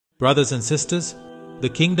Brothers and sisters, the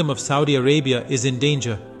Kingdom of Saudi Arabia is in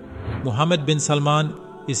danger. Mohammed bin Salman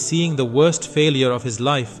is seeing the worst failure of his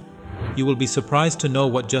life. You will be surprised to know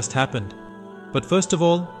what just happened. But first of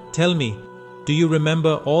all, tell me, do you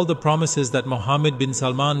remember all the promises that Mohammed bin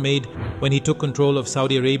Salman made when he took control of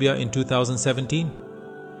Saudi Arabia in 2017?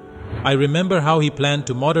 I remember how he planned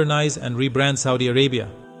to modernize and rebrand Saudi Arabia.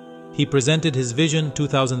 He presented his Vision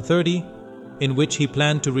 2030, in which he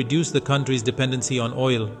planned to reduce the country's dependency on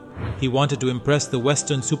oil. He wanted to impress the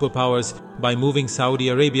Western superpowers by moving Saudi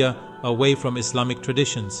Arabia away from Islamic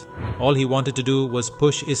traditions. All he wanted to do was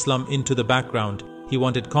push Islam into the background. He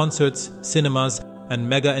wanted concerts, cinemas, and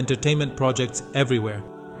mega entertainment projects everywhere.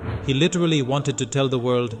 He literally wanted to tell the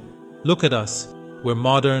world, look at us, we're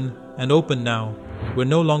modern and open now. We're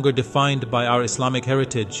no longer defined by our Islamic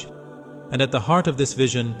heritage. And at the heart of this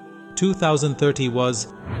vision, 2030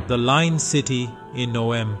 was the Line City in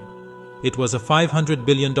Noam. It was a $500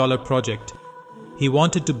 billion project. He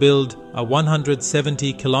wanted to build a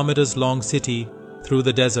 170 kilometers long city through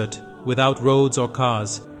the desert without roads or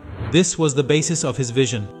cars. This was the basis of his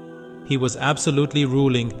vision. He was absolutely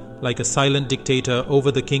ruling like a silent dictator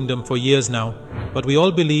over the kingdom for years now. But we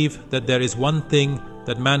all believe that there is one thing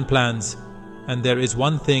that man plans, and there is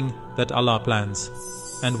one thing that Allah plans.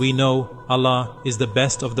 And we know Allah is the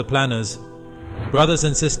best of the planners. Brothers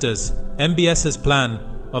and sisters, MBS's plan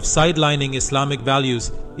of sidelining Islamic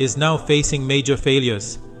values is now facing major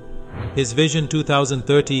failures. His Vision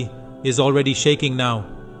 2030 is already shaking now.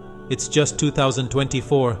 It's just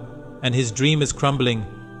 2024 and his dream is crumbling.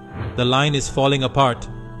 The line is falling apart.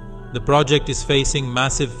 The project is facing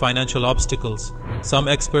massive financial obstacles. Some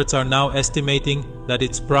experts are now estimating that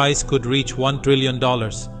its price could reach $1 trillion.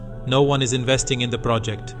 No one is investing in the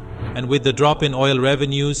project. And with the drop in oil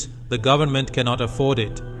revenues, the government cannot afford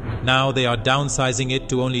it. Now they are downsizing it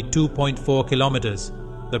to only 2.4 kilometers.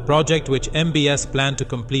 The project, which MBS planned to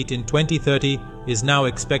complete in 2030, is now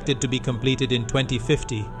expected to be completed in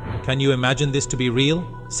 2050. Can you imagine this to be real?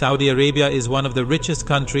 Saudi Arabia is one of the richest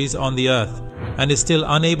countries on the earth and is still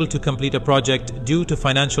unable to complete a project due to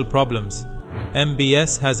financial problems.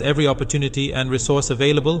 MBS has every opportunity and resource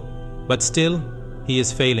available, but still, he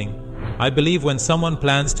is failing. I believe when someone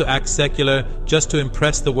plans to act secular just to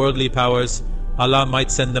impress the worldly powers, Allah might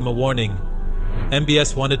send them a warning.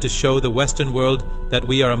 MBS wanted to show the Western world that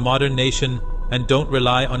we are a modern nation and don't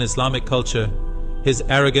rely on Islamic culture. His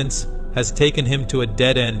arrogance has taken him to a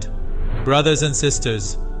dead end. Brothers and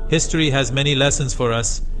sisters, history has many lessons for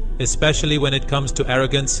us, especially when it comes to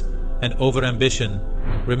arrogance and overambition.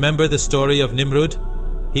 Remember the story of Nimrod?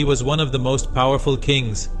 He was one of the most powerful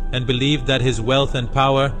kings and believed that his wealth and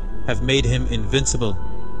power have made him invincible.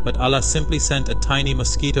 But Allah simply sent a tiny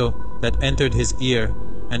mosquito that entered his ear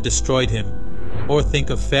and destroyed him. Or think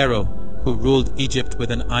of Pharaoh, who ruled Egypt with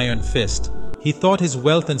an iron fist. He thought his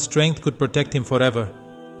wealth and strength could protect him forever.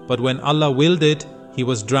 But when Allah willed it, he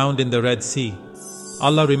was drowned in the Red Sea.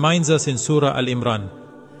 Allah reminds us in Surah Al-Imran,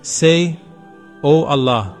 say, O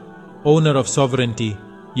Allah, owner of sovereignty,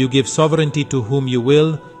 you give sovereignty to whom you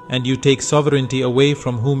will, and you take sovereignty away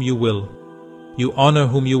from whom you will. You honor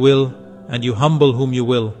whom you will, and you humble whom you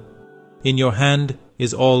will. In your hand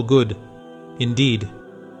is all good. Indeed,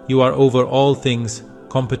 you are over all things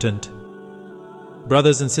competent.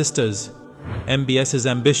 Brothers and sisters, MBS's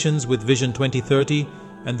ambitions with Vision 2030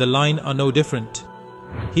 and the line are no different.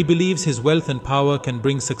 He believes his wealth and power can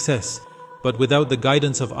bring success, but without the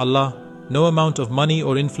guidance of Allah, no amount of money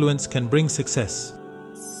or influence can bring success.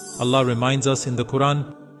 Allah reminds us in the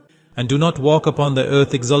Quran, and do not walk upon the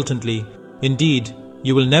earth exultantly. Indeed,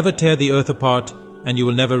 you will never tear the earth apart, and you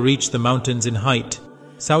will never reach the mountains in height.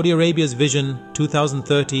 Saudi Arabia's Vision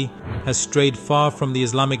 2030 has strayed far from the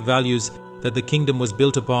Islamic values that the kingdom was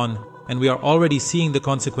built upon, and we are already seeing the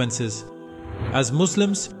consequences. As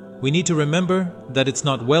Muslims, we need to remember that it's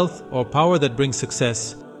not wealth or power that brings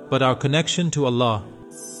success, but our connection to Allah.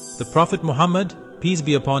 The Prophet Muhammad, peace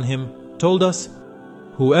be upon him, told us,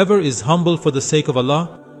 whoever is humble for the sake of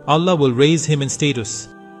Allah, Allah will raise him in status,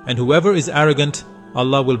 and whoever is arrogant,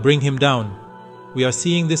 Allah will bring him down. We are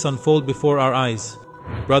seeing this unfold before our eyes.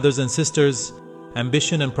 Brothers and sisters,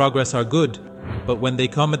 ambition and progress are good, but when they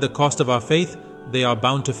come at the cost of our faith, they are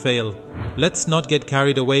bound to fail. Let's not get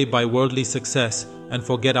carried away by worldly success and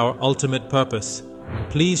forget our ultimate purpose.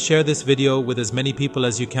 Please share this video with as many people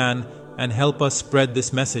as you can and help us spread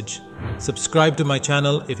this message. Subscribe to my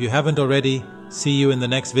channel if you haven't already. See you in the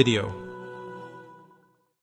next video.